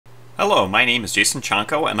Hello, my name is Jason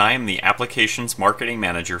Chanko and I am the Applications Marketing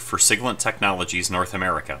Manager for SIGLENT Technologies North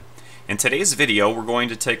America. In today's video we're going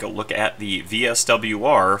to take a look at the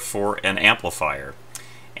VSWR for an amplifier.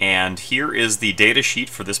 And here is the data sheet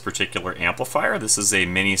for this particular amplifier. This is a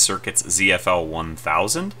Mini Circuits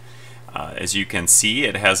ZFL1000. As you can see,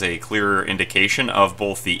 it has a clear indication of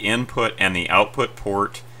both the input and the output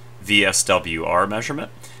port VSWR measurement.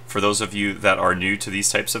 For those of you that are new to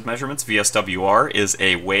these types of measurements, VSWR is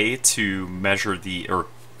a way to measure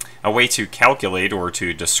a way to calculate or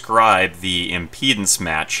to describe the impedance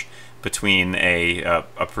match between a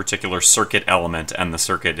particular circuit element and the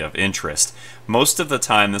circuit of interest. Most of the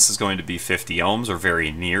time this is going to be 50 ohms or very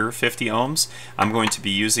near 50 ohms. I'm going to be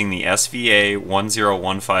using the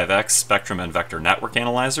SVA1015X spectrum and vector network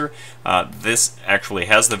analyzer. This actually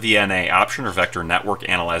has the VNA option or vector network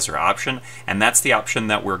analyzer option, and that's the option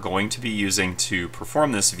that we're going to be using to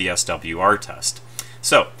perform this VSWR test.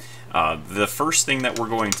 So the first thing that we're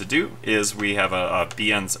going to do is we have an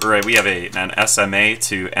SMA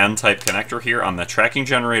to N type connector here on the tracking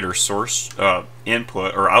generator source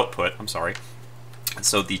input or output. I'm sorry.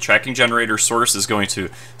 So the tracking generator source is going to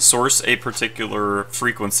source a particular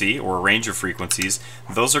frequency or range of frequencies.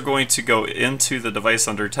 Those are going to go into the device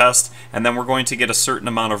under test, and then we're going to get a certain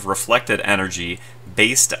amount of reflected energy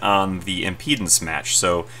based on the impedance match.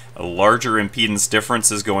 So a larger impedance difference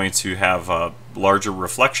is going to have a larger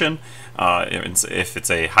reflection. If it's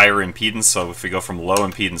a higher impedance, so if we go from low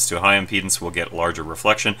impedance to high impedance, we'll get larger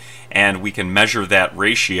reflection, and we can measure that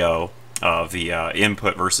ratio of the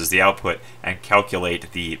input versus the output and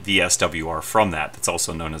calculate the VSWR from that. That's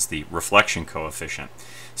also known as the reflection coefficient.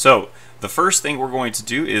 So the first thing we're going to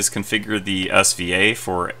do is configure the SVA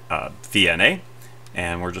for VNA,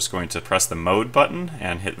 and we're just going to press the mode button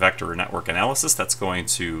and hit vector network analysis. That's going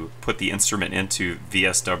to put the instrument into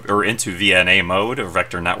VNA mode or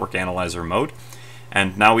vector network analyzer mode.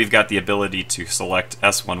 And now we've got the ability to select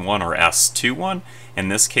S11 or S21. In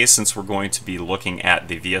this case, since we're going to be looking at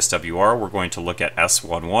the VSWR, we're going to look at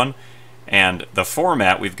S11. And the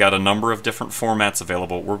format, we've got a number of different formats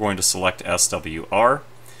available. We're going to select SWR,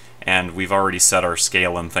 and we've already set our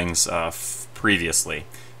scale and things previously.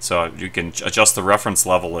 So you can adjust the reference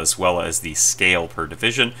level as well as the scale per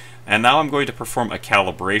division. And now I'm going to perform a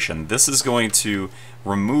calibration. This is going to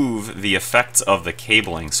remove the effects of the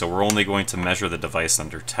cabling, so we're only going to measure the device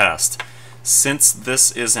under test. Since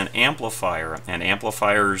this is an amplifier, and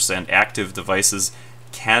amplifiers and active devices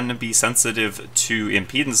can be sensitive to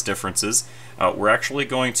impedance differences, we're actually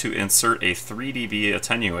going to insert a 3 dB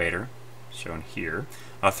attenuator, shown here,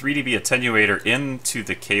 a 3 dB attenuator into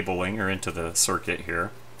the cabling or into the circuit here.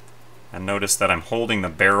 And notice that I'm holding the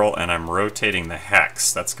barrel and I'm rotating the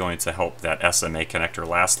hex. That's going to help that SMA connector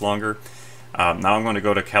last longer. Now I'm going to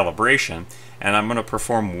go to calibration, and I'm going to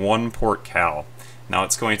perform one port cal. Now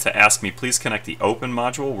it's going to ask me, please connect the open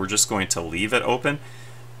module. We're just going to leave it open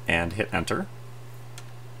and hit enter.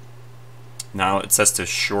 Now it says to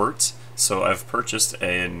short, so I've purchased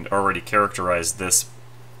and already characterized this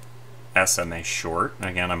SMA short.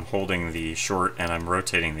 Again, I'm holding the short and I'm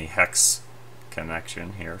rotating the hex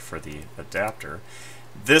connection here for the adapter.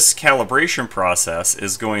 This calibration process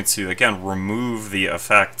is going to, again, remove the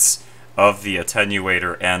effects of the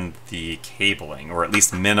attenuator and the cabling, or at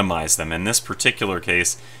least minimize them. In this particular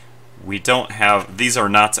case, we don't have, these are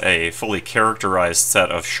not a fully characterized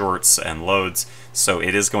set of shorts and loads, so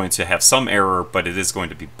it is going to have some error, but it is going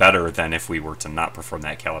to be better than if we were to not perform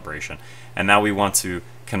that calibration. And now we want to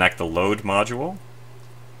connect the load module.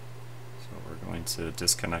 So we're going to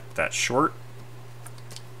disconnect that short.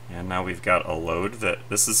 And now we've got a load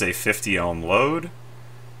this is a 50 ohm load,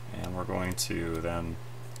 and we're going to then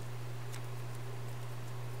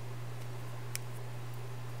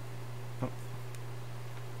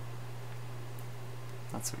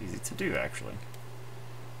not so easy to do actually,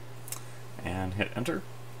 and hit enter.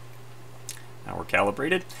 Now we're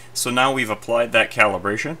calibrated. So now we've applied that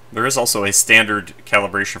calibration. There is also a standard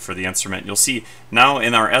calibration for the instrument. You'll see now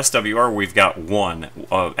in our SWR we've got 1.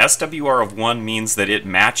 SWR of 1 means that it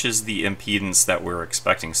matches the impedance that we're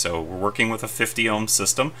expecting. So we're working with a 50 ohm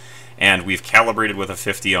system, and we've calibrated with a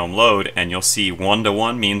 50 ohm load, and you'll see 1 to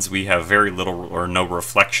 1 means we have very little or no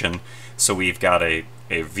reflection. So we've got a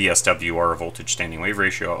VSWR voltage standing wave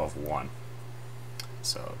ratio of 1.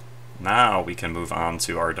 So now we can move on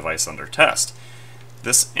to our device under test.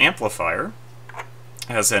 This amplifier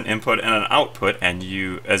has an input and an output, and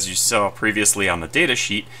as you saw previously on the data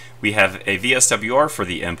sheet, we have a VSWR for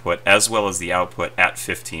the input as well as the output at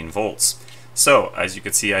 15 volts. So as you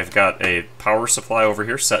can see, I've got a power supply over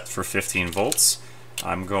here set for 15 volts.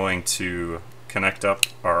 I'm going to connect up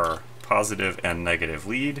our positive and negative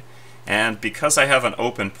lead. And because I have an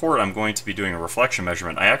open port, I'm going to be doing a reflection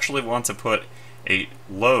measurement. I actually want to put a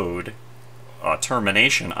load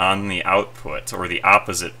termination on the output, or the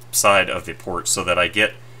opposite side of the port, so that I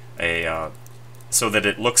get a so that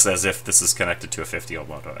it looks as if this is connected to a 50 ohm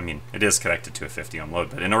load. I mean, it is connected to a 50 ohm load,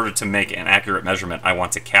 but in order to make an accurate measurement, I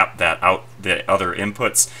want to cap that out, the other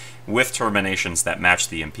inputs, with terminations that match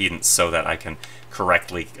the impedance, so that I can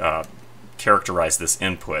correctly characterize this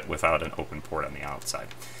input without an open port on the outside.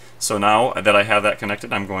 So now that I have that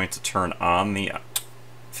connected, I'm going to turn on the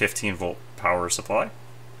 15 volt power supply.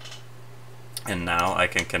 And now I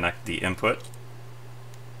can connect the input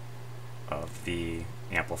of the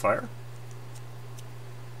amplifier.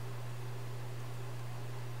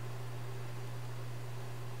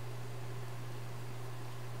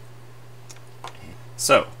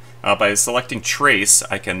 So, by selecting trace,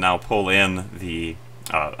 I can now pull in the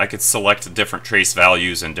I could select different trace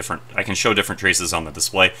values and I can show different traces on the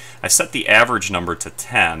display. I set the average number to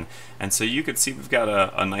 10, and so you can see we've got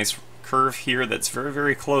a nice curve here that's very,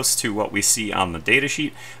 very close to what we see on the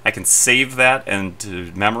datasheet. I can save that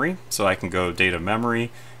into memory, so I can go data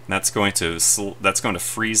memory, and that's going to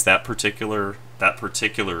freeze that particular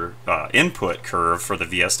input curve for the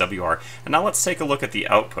VSWR. And now let's take a look at the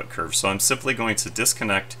output curve. So I'm simply going to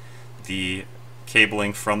disconnect the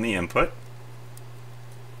cabling from the input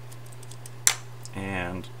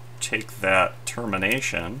and take that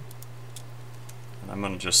termination, and I'm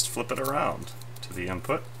going to just flip it around to the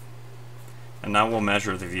input. And now we'll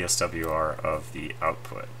measure the VSWR of the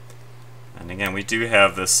output. And again, we do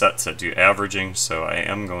have this set to do averaging, so I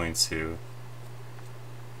am going to,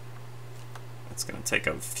 it's going to take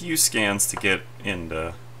a few scans to get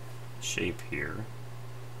into shape here.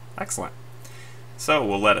 Excellent. So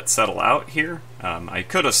we'll let it settle out here. I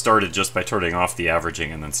could have started just by turning off the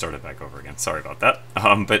averaging and then started back over again. Sorry about that.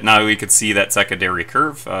 But now we could see that secondary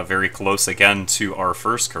curve very close again to our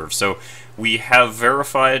first curve. So we have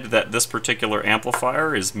verified that this particular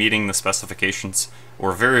amplifier is meeting the specifications,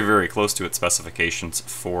 or very, very close to its specifications,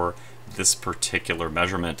 for this particular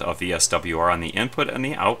measurement of VSWR on the input and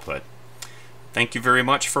the output. Thank you very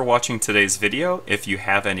much for watching today's video. If you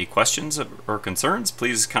have any questions or concerns,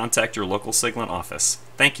 please contact your local SIGLENT office.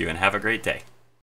 Thank you and have a great day.